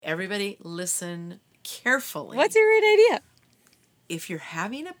everybody listen carefully. What's your great idea? If you're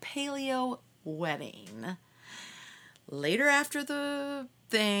having a paleo wedding, later after the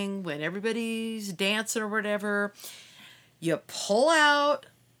thing, when everybody's dancing or whatever, you pull out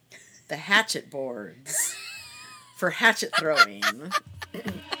the hatchet boards for hatchet throwing.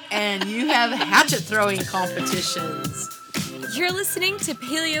 And you have hatchet throwing competitions. You're listening to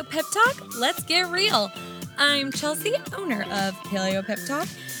Paleo Pep Talk. Let's get real. I'm Chelsea, owner of Paleo Pep Talk,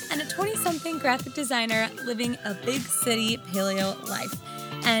 and a 20-something graphic designer living a big city paleo life.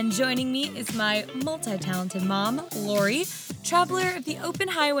 And joining me is my multi-talented mom, Lori, traveler of the open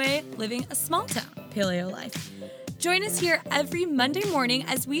highway, living a small-town paleo life. Join us here every Monday morning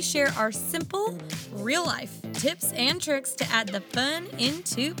as we share our simple, real-life tips and tricks to add the fun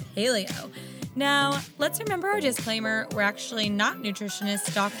into paleo. Now, let's remember our disclaimer. We're actually not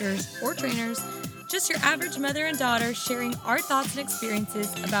nutritionists, doctors, or trainers, just your average mother and daughter sharing our thoughts and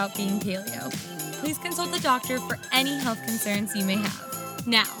experiences about being paleo. Please consult the doctor for any health concerns you may have.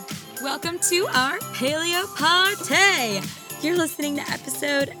 Now, welcome to our Paleo Party. You're listening to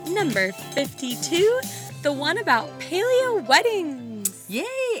episode number 52, the one about paleo weddings. Yay!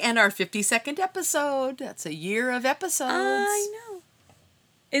 And our 52nd episode. That's a year of episodes. I know.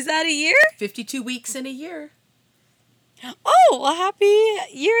 Is that a year? 52 weeks in a year. Oh, well, happy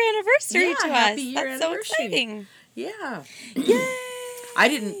year anniversary to us. Happy year That's anniversary. so exciting. Yeah. Yay! I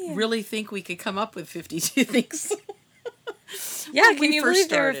didn't really think we could come up with 52 things. Yeah, when can we you first believe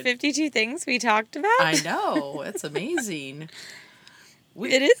there were started. 52 things we talked about? I know. It's amazing.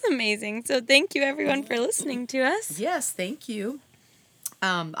 It is amazing. So thank you, everyone, for listening to us. Yes, thank you.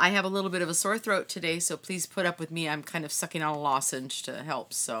 I have a little bit of a sore throat today, so please put up with me. I'm kind of sucking on a lozenge to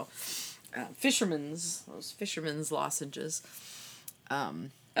help. So, those fisherman's lozenges.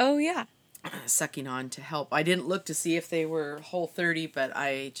 Oh, yeah. Sucking on to help. I didn't look to see if they were Whole30, but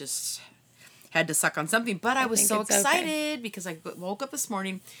I just had to suck on something. But I was so excited because I woke up this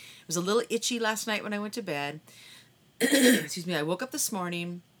morning. It was a little itchy last night when I went to bed. Excuse me. I woke up this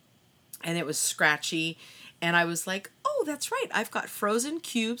morning and it was scratchy. And I was like, oh, that's right. I've got frozen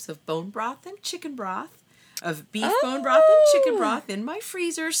cubes of bone broth and chicken broth, of beef bone broth and chicken broth in my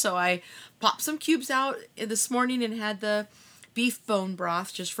freezer. So I popped some cubes out this morning and had the beef bone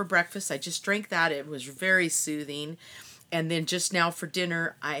broth just for breakfast. I just drank that. It was very soothing. And then just now for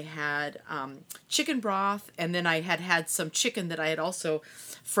dinner, I had chicken broth. And then I had some chicken that I had also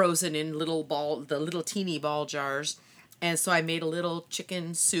frozen in the little teeny ball jars. And so I made a little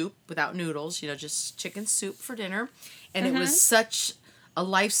chicken soup without noodles, just chicken soup for dinner. And it was such a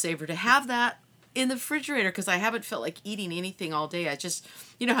lifesaver to have that in the refrigerator because I haven't felt like eating anything all day. I just,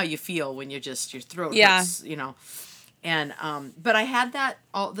 how you feel when your throat hurts, And, but I had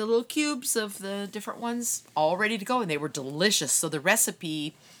all the little cubes of the different ones all ready to go and they were delicious. So the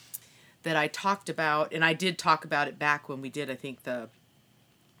recipe that I talked about, and I did talk about it back when we did, I think, the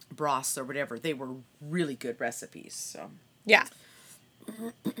broths or whatever, they were really good recipes. So yeah.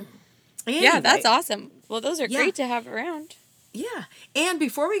 Anyway, yeah, that's awesome. Well, those are great to have around. Yeah. And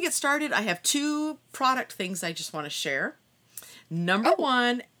before we get started, I have 2 product things I just want to share. Number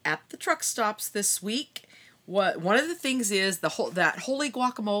 1, at the truck stops this week, one of the things is that holy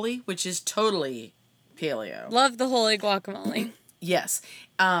guacamole, which is totally paleo. Love the holy guacamole. Yes.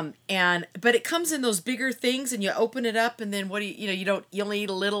 But it comes in those bigger things and you open it up and then you only eat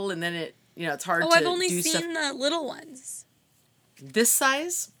a little and then it's hard to do stuff. I've only seen the little ones. This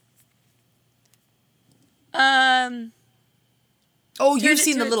size? Oh, you've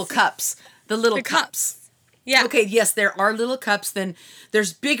seen the little cups. The little cups. Yeah. Okay, yes, there are little cups. Then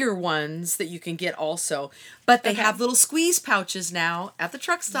there's bigger ones that you can get also. But they have little squeeze pouches now at the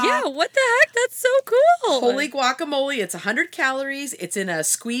truck stop. Yeah, what the heck? That's so cool. Holy guacamole. It's 100 calories. It's in a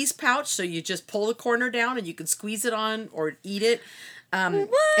squeeze pouch, so you just pull the corner down and you can squeeze it on or eat it. What?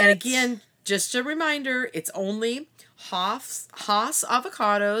 And again, just a reminder, it's only Haas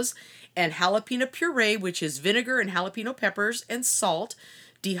avocados and jalapeno puree, which is vinegar and jalapeno peppers and salt,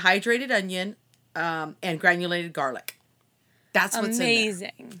 dehydrated onion, and granulated garlic. That's what's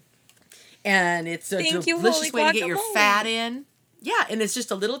amazing. In there. And it's a delicious holy way to get your guacamole. fat in. Yeah, and it's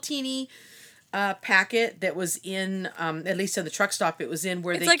just a little teeny packet that was in, at least in the truck stop, it was in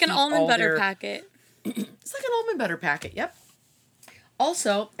where it's they like keep an almond all butter packet. It's like an almond butter packet, yep.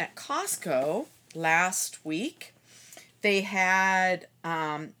 Also, at Costco last week, they had,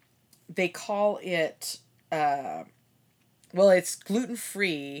 they call it, it's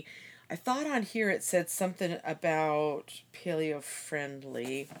gluten-free. I thought on here it said something about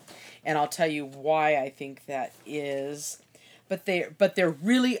paleo-friendly, and I'll tell you why I think that is. But they're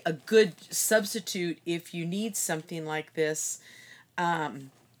really a good substitute if you need something like this.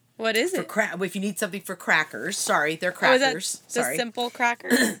 What is it? If you need something for crackers. Sorry, they're crackers. Oh, is that the simple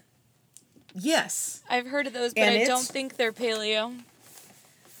crackers? Yes. I've heard of those, but I don't think they're paleo.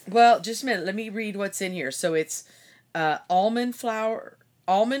 Well, just a minute. Let me read what's in here. So it's almond flour,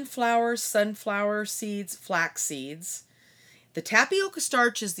 sunflower seeds, flax seeds. The tapioca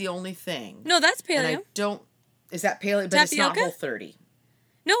starch is the only thing. No, that's paleo. And is that paleo? But tapioca? It's not Whole30.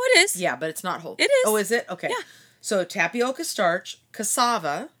 No, it is. Yeah, but it's not whole. It is. Oh, is it? Okay. Yeah. So tapioca starch,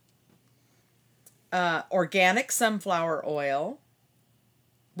 cassava, organic sunflower oil.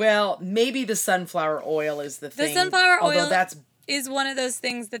 Well, maybe the sunflower oil is the thing. The sunflower oil is one of those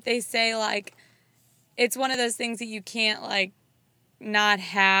things that they say, like, it's one of those things that you can't, like, not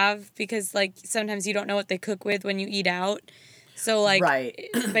have because, like, sometimes you don't know what they cook with when you eat out. So, like,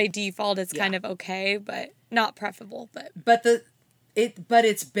 by default, it's kind of okay, but not preferable. But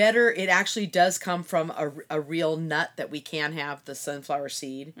it's better. It actually does come from a real nut that we can have, the sunflower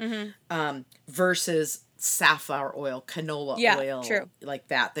seed, versus safflower oil, canola oil, true. Like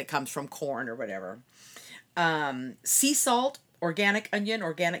that comes from corn or whatever. Sea salt, organic onion,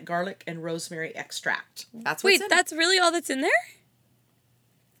 organic garlic, and rosemary extract. That's what's in that's really all that's in there?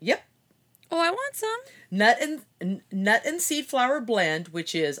 Yep. Oh, I want some. Nut and seed flour blend,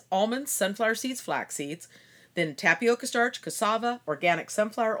 which is almonds, sunflower seeds, flax seeds, then tapioca starch, cassava, organic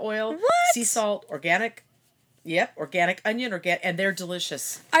sunflower oil, sea salt, organic onion, and they're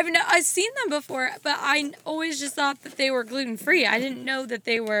delicious. I've seen them before, but I always just thought that they were gluten-free. I didn't know that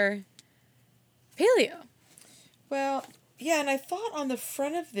they were paleo. Well, yeah, and I thought on the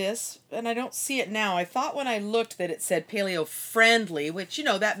front of this, and I don't see it now, I thought when I looked that it said paleo friendly, which,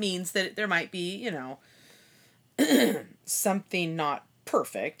 that means that there might be, something not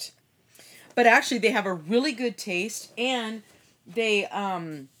perfect. But actually they have a really good taste, and they,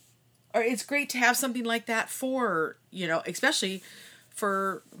 it's great to have something like that for, especially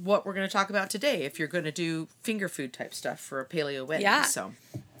for what we're going to talk about today, if you're going to do finger food type stuff for a paleo wedding. Yeah. So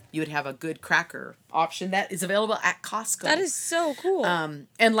you would have a good cracker option that is available at Costco. That is so cool.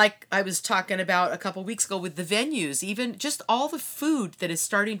 And like I was talking about a couple weeks ago with the venues, even just all the food that is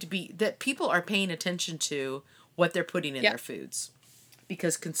starting to be, that people are paying attention to what they're putting in their foods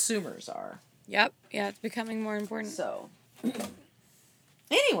because consumers are. Yep. Yeah, it's becoming more important. So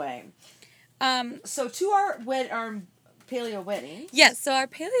anyway, so to our paleo weddings. Yes, so our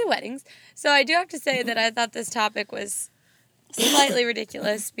paleo weddings. So I do have to say that I thought this topic was slightly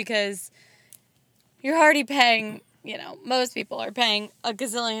ridiculous because you're already paying, most people are paying $1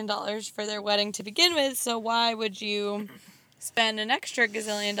 gazillion for their wedding to begin with, so why would you spend an extra $1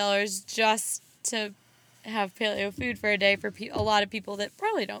 gazillion just to have paleo food for a day for a lot of people that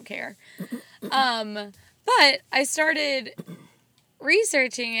probably don't care? But I started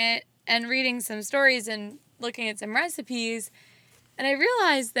researching it and reading some stories and looking at some recipes, and I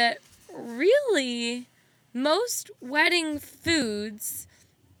realized that really most wedding foods,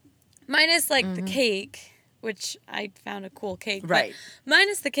 minus like the cake, which I found a cool cake, right? But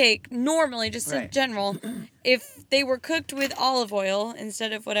minus the cake, normally, just in general, if they were cooked with olive oil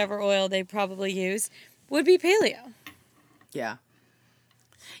instead of whatever oil they probably use, would be paleo. Yeah.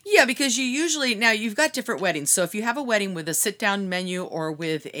 Yeah, because now you've got different weddings. So if you have a wedding with a sit-down menu or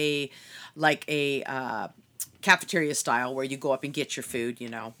with a cafeteria style where you go up and get your food,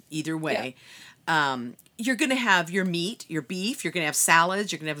 either way, you're going to have your meat, your beef, you're going to have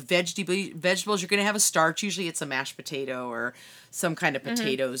salads, you're going to have vegetables, you're going to have a starch. Usually it's a mashed potato or some kind of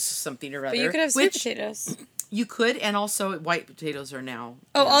potatoes, something or other. But you could have sweet potatoes. You could, and also white potatoes are now.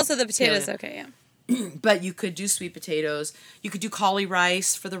 Oh, also the potatoes, okay, yeah. But you could do sweet potatoes. You could do cauli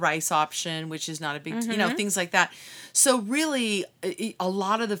rice for the rice option, which is not a big, things like that. So really, a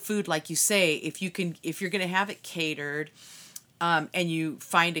lot of the food, like you say, if you're going to have it catered, and you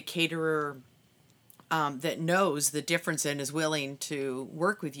find a caterer that knows the difference and is willing to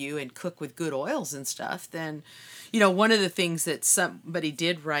work with you and cook with good oils and stuff, then, one of the things that somebody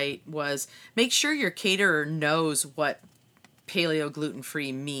did write was make sure your caterer knows what paleo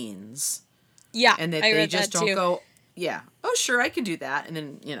gluten-free means. Yeah, and that they just don't go, oh, sure, I can do that. And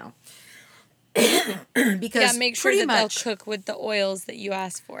then, because make sure that they'll cook with the oils that you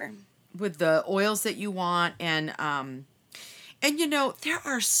ask for. With the oils that you want. And there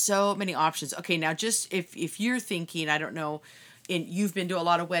are so many options. Okay, now just if you're thinking, I don't know, you've been to a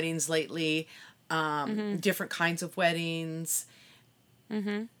lot of weddings lately, different kinds of weddings.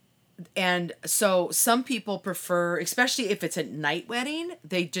 Mm-hmm. And so some people prefer, especially if it's a night wedding,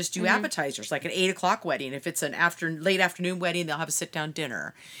 they just do appetizers, like an 8:00 wedding. If it's an late afternoon wedding, they'll have a sit-down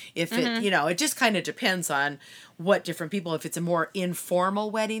dinner. If it, it just kind of depends on what different people, if it's a more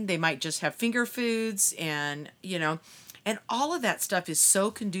informal wedding, they might just have finger foods and, And all of that stuff is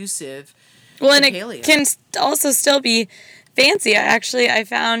so conducive well, to and paleo. It can also still be fancy. I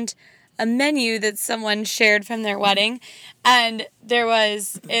found a menu that someone shared from their wedding, and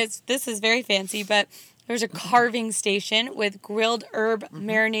this is very fancy, but there was a carving station with grilled herb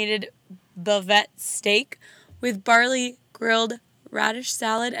marinated bavette steak with barley grilled radish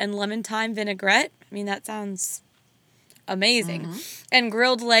salad and lemon thyme vinaigrette. I mean, that sounds amazing. And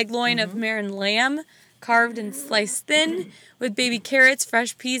grilled leg loin of Marin lamb, carved and sliced thin, with baby carrots,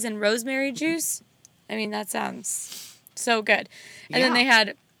 fresh peas, and rosemary juice. I mean, that sounds so good. And then they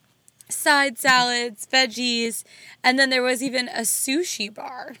had side salads, veggies, and then there was even a sushi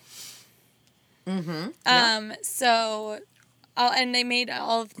bar. So, and they made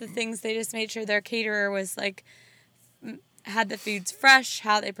all of the things. They just made sure their caterer was like, had the foods fresh,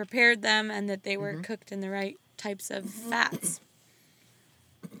 how they prepared them, and that they were cooked in the right types of fats.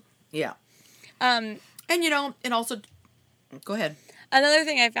 Yeah. And and also, go ahead. Another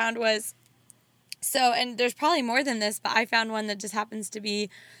thing I found was, and there's probably more than this, but I found one that just happens to be,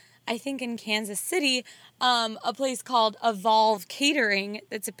 I think in Kansas City, a place called Evolve Catering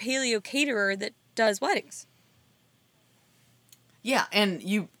that's a paleo caterer that does weddings. Yeah,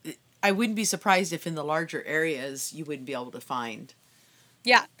 and I wouldn't be surprised if in the larger areas you wouldn't be able to find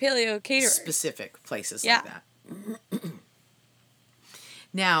paleo caterer specific places like that.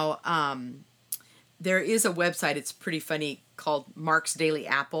 Now, there is a website, it's pretty funny, called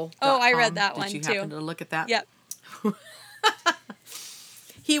marksdailyapple.com. Oh, I read that one too. Did you happen to look at that? Yep.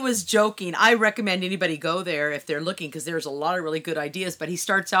 He was joking. I recommend anybody go there if they're looking, because there's a lot of really good ideas, but he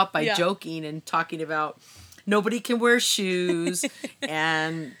starts out by joking and talking about nobody can wear shoes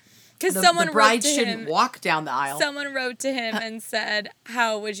and because the bride shouldn't walk down the aisle. Someone wrote to him and said,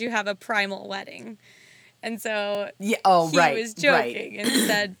 "How would you have a primal wedding?" And so he was joking and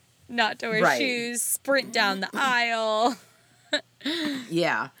said not to wear shoes, sprint down the aisle.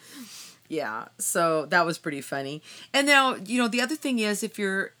 Yeah, so that was pretty funny. And now, the other thing is, if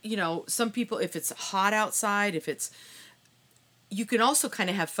you're, some people, if it's hot outside, you can also kind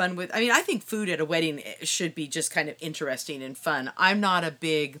of have fun with, I think food at a wedding should be just kind of interesting and fun. I'm not a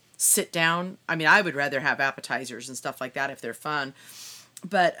big sit down. I would rather have appetizers and stuff like that if they're fun.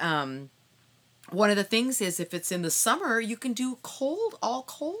 But one of the things is, if it's in the summer, you can do all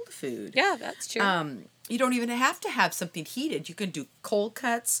cold food. Yeah, that's true. You don't even have to have something heated. You can do cold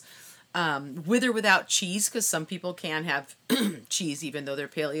cuts. With or without cheese, because some people can have cheese even though they're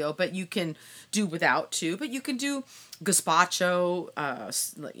paleo, but you can do without too. But you can do gazpacho,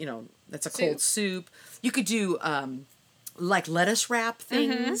 that's a cold soup. You could do like lettuce wrap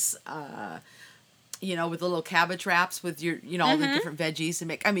things, with the little cabbage wraps with your, all the different veggies and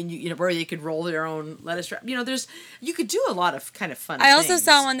make. Where they could roll their own lettuce wrap. You could do a lot of kind of fun things. I also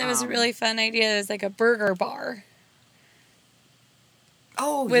saw one that was a really fun idea. It was like a burger bar.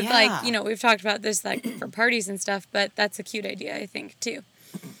 Oh, with we've talked about this for parties and stuff, but that's a cute idea, I think, too.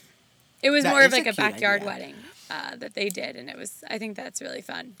 It was more of like a backyard wedding that they did, and I think that's really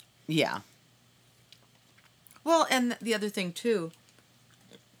fun. Yeah. Well, and the other thing, too,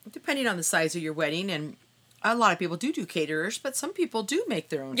 depending on the size of your wedding, and a lot of people do caterers, but some people do make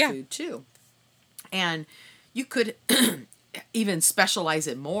their own food, too. And you could even specialize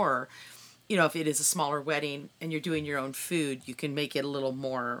it more. If it is a smaller wedding and you're doing your own food, you can make it a little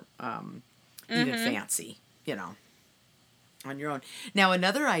more even fancy, on your own. Now,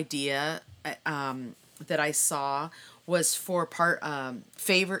 another idea that I saw was for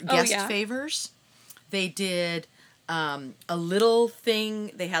guest favors. They did a little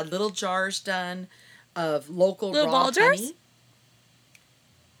thing. They had little jars done of local raw ball jars? honey.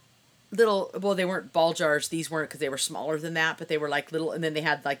 They weren't ball jars. These weren't, because they were smaller than that, but they were like little, and then they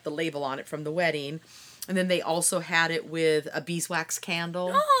had like the label on it from the wedding. And then they also had it with a beeswax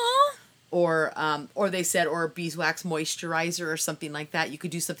candle. Aww. Or they said, or a beeswax moisturizer or something like that. You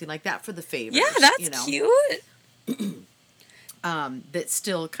could do something like that for the favors. Yeah, that's cute. That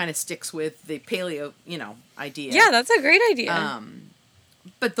still kind of sticks with the paleo, idea. Yeah, that's a great idea.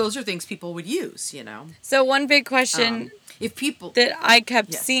 But those are things people would use, So one big question if people that I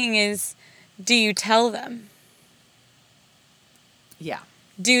kept seeing is, do you tell them? Yeah.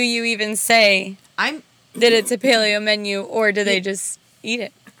 Do you even say that it's a paleo menu, or do they just eat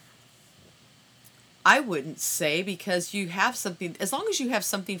it? I wouldn't say, because you have something, as long as you have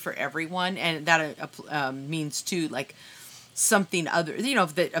something for everyone, and that means too, like something other,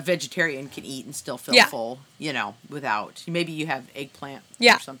 that a vegetarian can eat and still feel full, without, maybe you have eggplant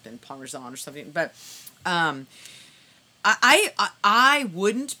or something, parmesan or something, but I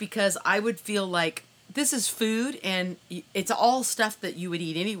wouldn't, because I would feel like this is food, and it's all stuff that you would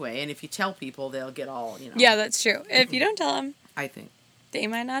eat anyway. And if you tell people, they'll get all, Yeah, that's true. If you don't tell them, I think they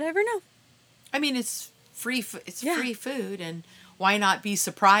might not ever know. I mean, it's free. Free food, and why not be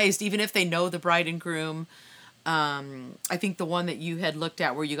surprised, even if they know the bride and groom. I think the one that you had looked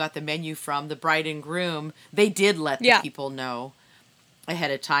at where you got the menu from, the bride and groom, they did let the people know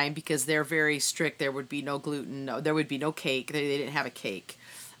ahead of time because they're very strict. There would be no gluten. There would be no cake. They didn't have a cake.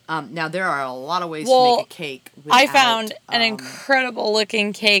 Now, there are a lot of ways to make a cake. I found an incredible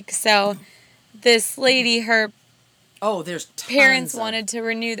looking cake. So this lady, her there's parents wanted to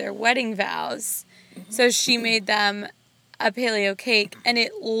renew their wedding vows. So she made them a paleo cake, and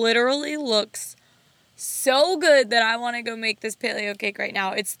it literally looks so good that I want to go make this paleo cake right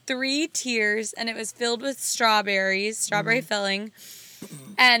now. It's 3 tiers, and it was filled with strawberry filling.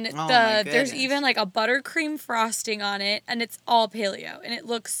 And there's even like a buttercream frosting on it, and it's all paleo, and it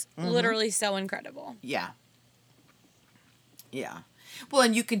looks literally so incredible. Yeah. Yeah. Well,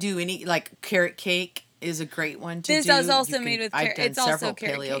 and you can do any, like, carrot cake is a great one to do. This is also made with carrot. It's also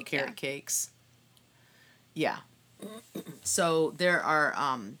paleo carrot cakes. Yeah. So there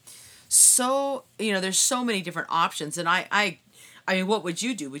are there's so many different options, and I mean, what would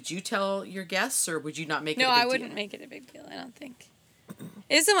you do? Would you tell your guests, or would you not make it a big deal? No, I wouldn't make it a big deal, I don't think.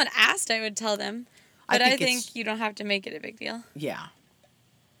 If someone asked, I would tell them. But I think you don't have to make it a big deal. Yeah.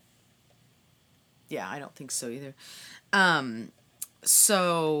 Yeah, I don't think so either.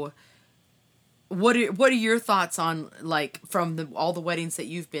 So what are your thoughts on, like, from all the weddings that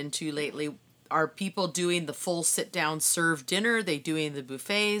you've been to lately? Are people doing the full sit-down serve dinner? Are they doing the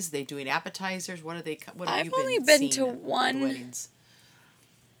buffets? Are they doing appetizers? What have you been I've only been to one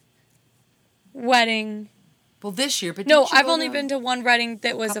wedding. Well, this year, but no, I've only been to one wedding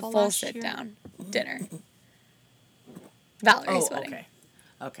that was a full sit-down dinner. Valerie's wedding.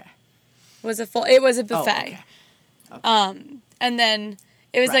 Okay. It was a buffet. Oh, okay. And then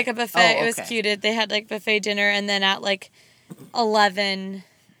it was like a buffet. It was cute. They had like buffet dinner, and then at like 11,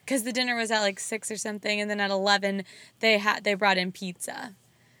 because the dinner was at like 6 or something, and then at 11 they brought in pizza,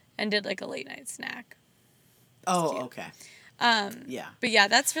 and did like a late night snack. Oh, okay. Yeah. But yeah,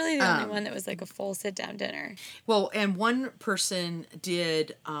 that's really the only one that was like a full sit down dinner. Well, and one person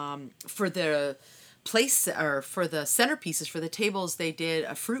did for the place, or for the centerpieces for the tables, they did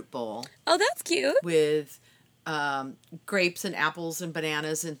a fruit bowl. Oh, that's cute. With grapes and apples and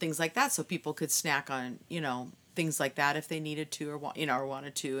bananas and things like that, so people could snack on, things like that if they needed to, or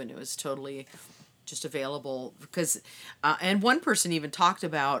wanted to, and it was totally just available. Because and one person even talked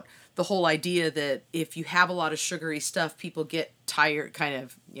about the whole idea that if you have a lot of sugary stuff, people get tired,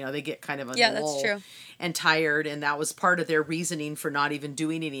 they get kind of a that's true, and tired, and that was part of their reasoning for not even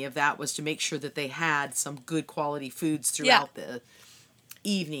doing any of that, was to make sure that they had some good quality foods throughout the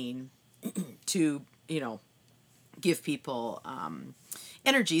evening to, give people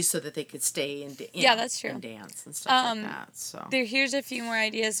energy so that they could stay and that's true, and dance and stuff like that. So here's a few more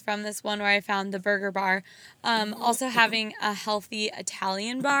ideas from this one where I found the burger bar. Also having a healthy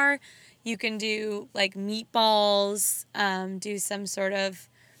Italian bar. You can do like meatballs, do some sort of,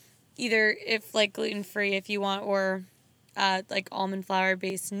 either if like gluten-free if you want, or like almond flour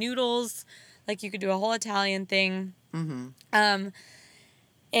based noodles. Like you could do a whole Italian thing. Mm-hmm.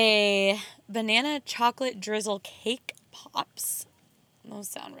 A banana chocolate drizzle cake pops. Those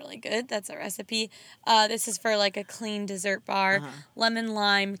sound really good. That's a recipe. This is for like a clean dessert bar. Lemon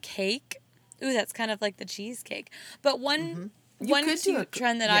lime cake. Ooh, that's kind of like the cheesecake. But one cute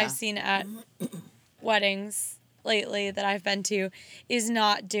trend that I've seen at weddings lately that I've been to is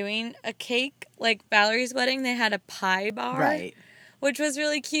not doing a cake. Like Valerie's wedding, they had a pie bar. Right. Which was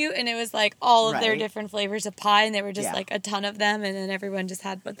really cute, and it was like all of their different flavors of pie, and they were just like a ton of them, and then everyone just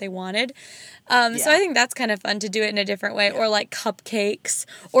had what they wanted. So I think that's kind of fun to do it in a different way, or like cupcakes,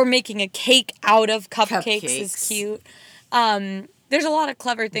 or making a cake out of cupcakes is cute. There's a lot of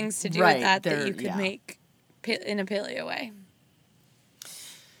clever things to do with that you could make in a paleo way.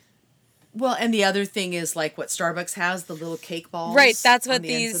 Well, and the other thing is like what Starbucks has, the little cake balls. Right, that's what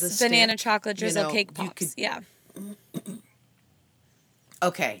these banana chocolate drizzle cake pops.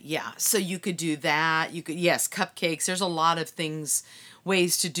 Okay, yeah. So you could do that. You could, cupcakes. There's a lot of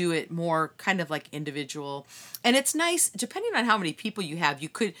ways to do it more kind of like individual. And it's nice, depending on how many people you have, you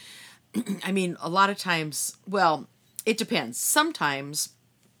could, I mean, a lot of times, well, it depends. Sometimes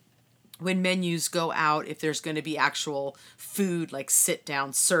when menus go out, if there's going to be actual food, like sit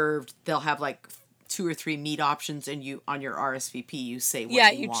down served, they'll have like 2 or 3 meat options, and you, on your RSVP, you say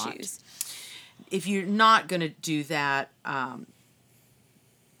what you want. Choose. If you're not going to do that,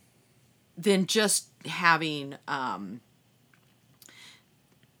 then just having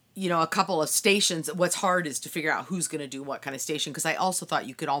a couple of stations. What's hard is to figure out who's going to do what kind of station, because I also thought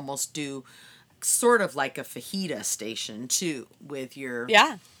you could almost do sort of like a fajita station too, with your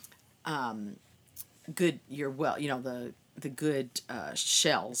good, the good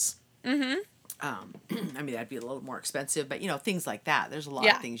shells. Mm-hmm. I mean, that'd be a little more expensive, but things like that. There's a lot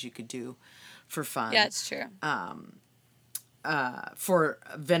of things you could do for fun. Yeah, it's true. For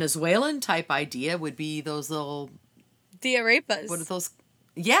Venezuelan type idea would be those little the arepas. What are those?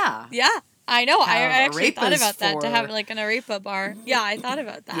 Yeah. Yeah, I know. I actually thought about that, to have like an arepa bar. Yeah, I thought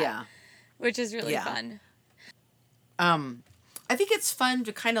about that. Yeah. Which is really fun. I think it's fun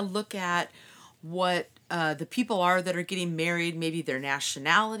to kind of look at what the people are that are getting married, maybe their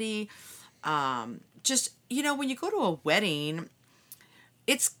nationality. Just, when you go to a wedding,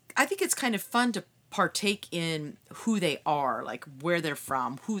 I think it's kind of fun to partake in who they are, like where they're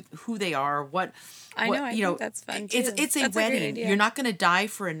from, who they are, I think that's fun too. It's a wedding. You're not going to die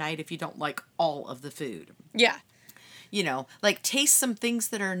for a night if you don't like all of the food. Yeah. Like taste some things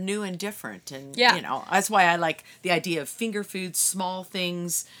that are new and different. And, that's why I like the idea of finger foods, small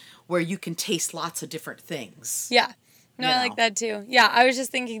things where you can taste lots of different things. Yeah. No, I like that too. Yeah, I was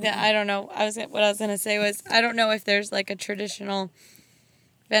just thinking that, I don't know, what I was going to say was, I don't know if there's like a traditional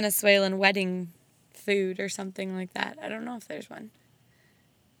Venezuelan wedding food or something like that. I don't know if there's one.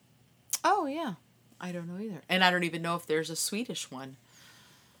 Oh, yeah. I don't know either. And I don't even know if there's a Swedish one.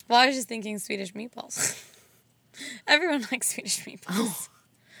 Well, I was just thinking Swedish meatballs. Everyone likes Swedish meatballs. Oh.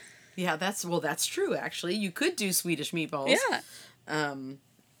 Yeah, that's true, actually. You could do Swedish meatballs. Yeah.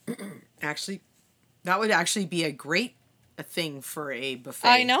 Actually, that would actually be a great thing for a buffet.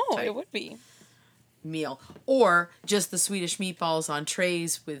 I know, it would be. Meal. Or just the Swedish meatballs on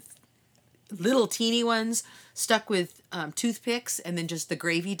trays with little teeny ones stuck with toothpicks, and then just the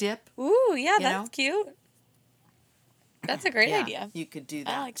gravy dip. Ooh, yeah, that's cute. That's a great idea. You could do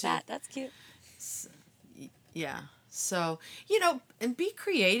that. I like that. That's cute. Yeah. So, and be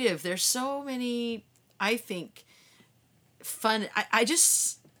creative. There's so many, I think, fun. I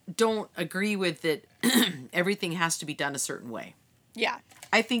just don't agree with that everything has to be done a certain way. Yeah.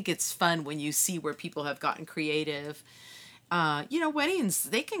 I think it's fun when you see where people have gotten creative. Weddings,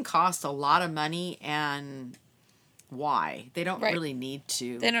 they can cost a lot of money, and why? They don't really need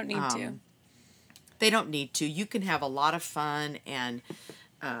to. They don't need to. They don't need to. You can have a lot of fun, and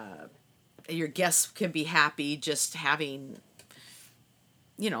your guests can be happy just having,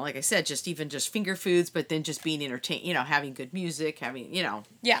 like I said, just finger foods, but then just being entertained, having good music, having,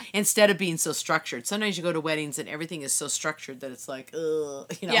 Yeah. Instead of being so structured. Sometimes you go to weddings and everything is so structured that it's like,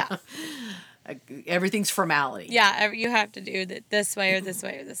 Yeah. Everything's formality. Yeah, you have to do that this way or this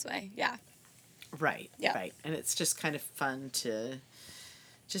way or this way. Yeah. Right. Yeah. Right. And it's just kind of fun to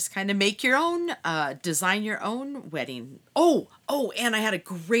just kind of make your own, design your own wedding. Oh, and I had a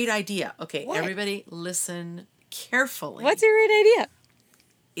great idea. Okay, what? Everybody listen carefully. What's your great idea?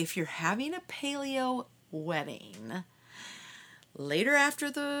 If you're having a paleo wedding, later after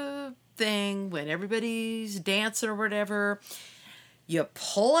the thing, when everybody's dancing or whatever, you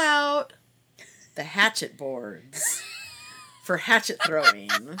pull out the hatchet boards for hatchet throwing.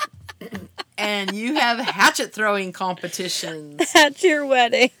 And you have hatchet throwing competitions. At your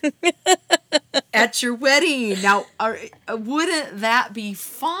wedding. At your wedding. Now, wouldn't that be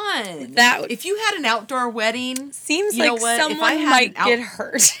fun? If you had an outdoor wedding. Seems like someone might get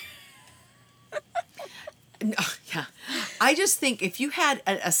hurt. No, yeah. I just think if you had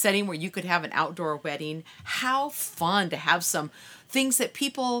a setting where you could have an outdoor wedding, how fun to have some things that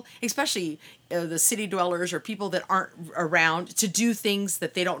people, especially the city dwellers or people that aren't around, to do things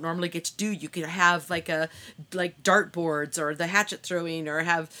that they don't normally get to do. You could have like dart boards or the hatchet throwing, or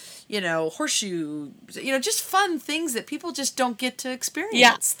have, horseshoe, just fun things that people just don't get to experience.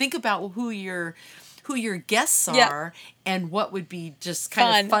 Yeah. Think about who your guests are, and what would be just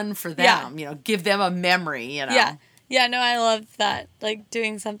kind of fun for them. Yeah. Give them a memory. Yeah. Yeah. No, I love that. Like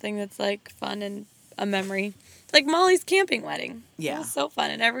doing something that's like fun and a memory. Like Molly's camping wedding. Yeah. It was so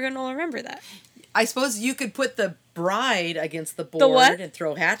fun, and everyone will remember that. I suppose you could put the bride against the board and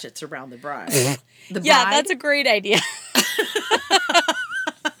throw hatchets around the bride. Yeah, that's a great idea.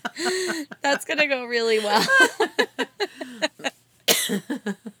 That's going to go really well.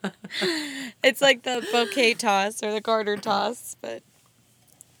 It's like the bouquet toss or the garter toss, but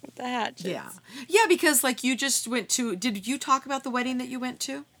with the hatchets. Yeah. Yeah, because like you just went to, did you talk about the wedding that you went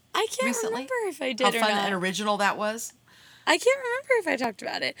to? I can't remember if I did or not. How fun and original that was? I can't remember if I talked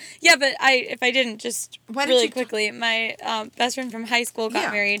about it. Yeah, but if I didn't, just really quickly, my best friend from high school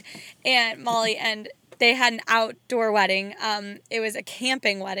got married, and Molly, and they had an outdoor wedding. It was a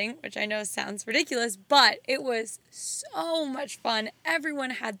camping wedding, which I know sounds ridiculous, but it was so much fun.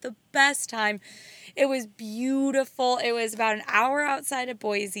 Everyone had the best time. It was beautiful. It was about an hour outside of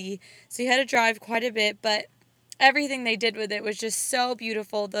Boise, so you had to drive quite a bit, but everything they did with it was just so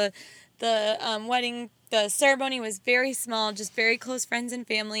beautiful. The wedding, the ceremony was very small, just very close friends and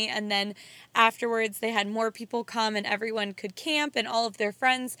family, and then afterwards they had more people come and everyone could camp, and all of their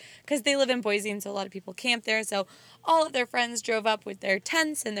friends, because they live in Boise and so a lot of people camp there, so all of their friends drove up with their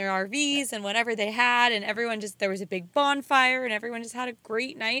tents and their RVs and whatever they had, and everyone just, there was a big bonfire and everyone just had a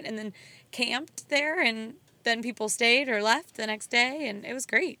great night and then camped there, and then people stayed or left the next day, and it was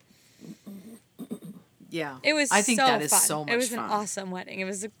great. Yeah. It was I think so that is fun. so much fun. It was an awesome wedding. It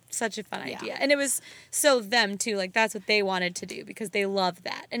was such a fun idea. And it was so them too. Like that's what they wanted to do because they loved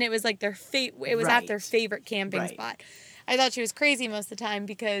that. And it was like their it was at their favorite camping spot. I thought she was crazy most of the time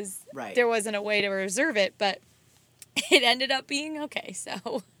because there wasn't a way to reserve it, but it ended up being okay.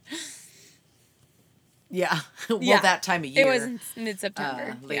 So yeah. Well, that time of year. It was in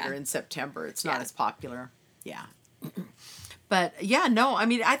mid-September. Later in September. It's not as popular. Yeah. But yeah, no, I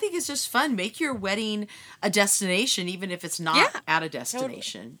mean, I think it's just fun. Make your wedding a destination, even if it's not at a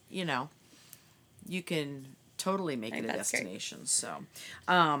destination. Totally. You know, you can totally make it a destination. Great. So,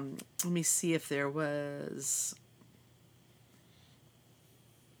 let me see if there was.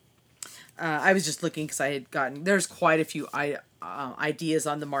 I was just looking because I had gotten. There's quite a few ideas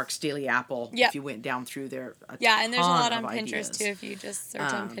on the Mark's Daily Apple. If you went down through there. And there's a lot on Pinterest too. If you just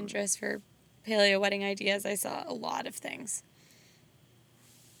search on Pinterest for paleo wedding ideas, I saw a lot of things.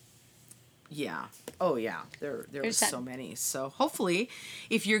 Yeah. Oh, yeah. There was so many. So hopefully,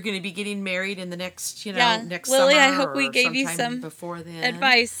 if you're going to be getting married in the next, next Lily, summer, I hope we gave you some before then.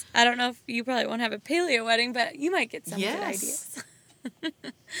 Advice. I don't know if you probably won't have a paleo wedding, but you might get some good ideas.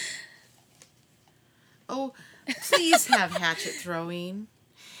 Oh, please have hatchet throwing.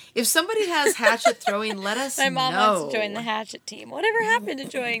 If somebody has hatchet throwing, let us know. My mom wants to join the hatchet team. Whatever happened to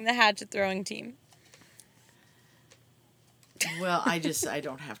joining the hatchet throwing team? Well, I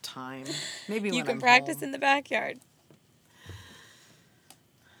don't have time. Maybe when you can I'm practice home. in the backyard.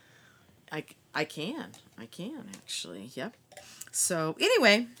 I can actually. Yep. So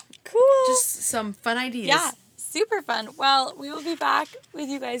anyway, cool. Just some fun ideas. Yeah, super fun. Well, we will be back with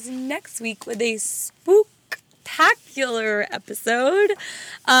you guys next week with a spooktacular episode,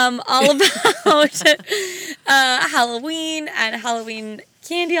 all about Halloween and Halloween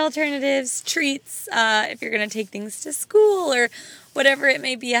candy alternatives, treats, if you're going to take things to school or whatever it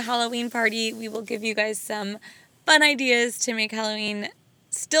may be, a Halloween party. We will give you guys some fun ideas to make Halloween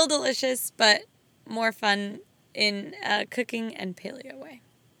still delicious, but more fun in a cooking and paleo way.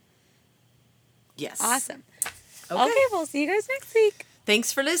 Yes. Awesome. Okay, we'll see you guys next week.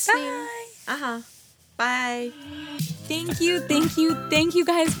 Thanks for listening. Bye. Bye. Thank you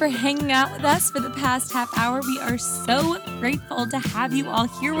guys for hanging out with us for the past half hour. We are so grateful to have you all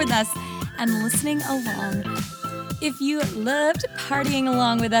here with us and listening along. If you loved partying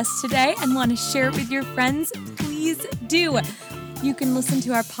along with us today and want to share it with your friends, please do. You can listen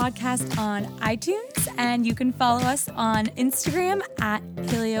to our podcast on iTunes, and you can follow us on Instagram at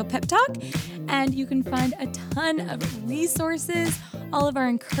Paleo Pep Talk, and you can find a ton of resources, all of our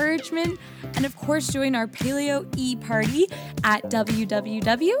encouragement, and of course join our Paleo e-party at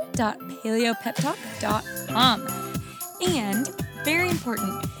www.paleopeptalk.com. And very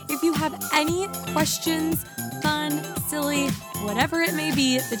important, if you have any questions, fun, silly, whatever it may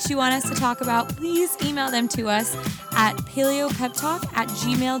be that you want us to talk about, please email them to us at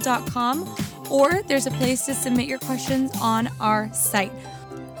paleopeptalk@gmail.com, or there's a place to submit your questions on our site.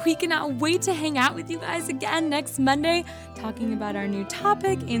 We cannot wait to hang out with you guys again next Monday, talking about our new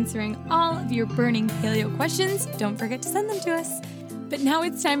topic, answering all of your burning paleo questions. Don't forget to send them to us. But now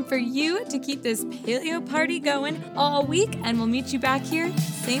it's time for you to keep this paleo party going all week, and we'll meet you back here,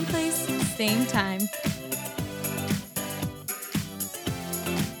 same place, same time.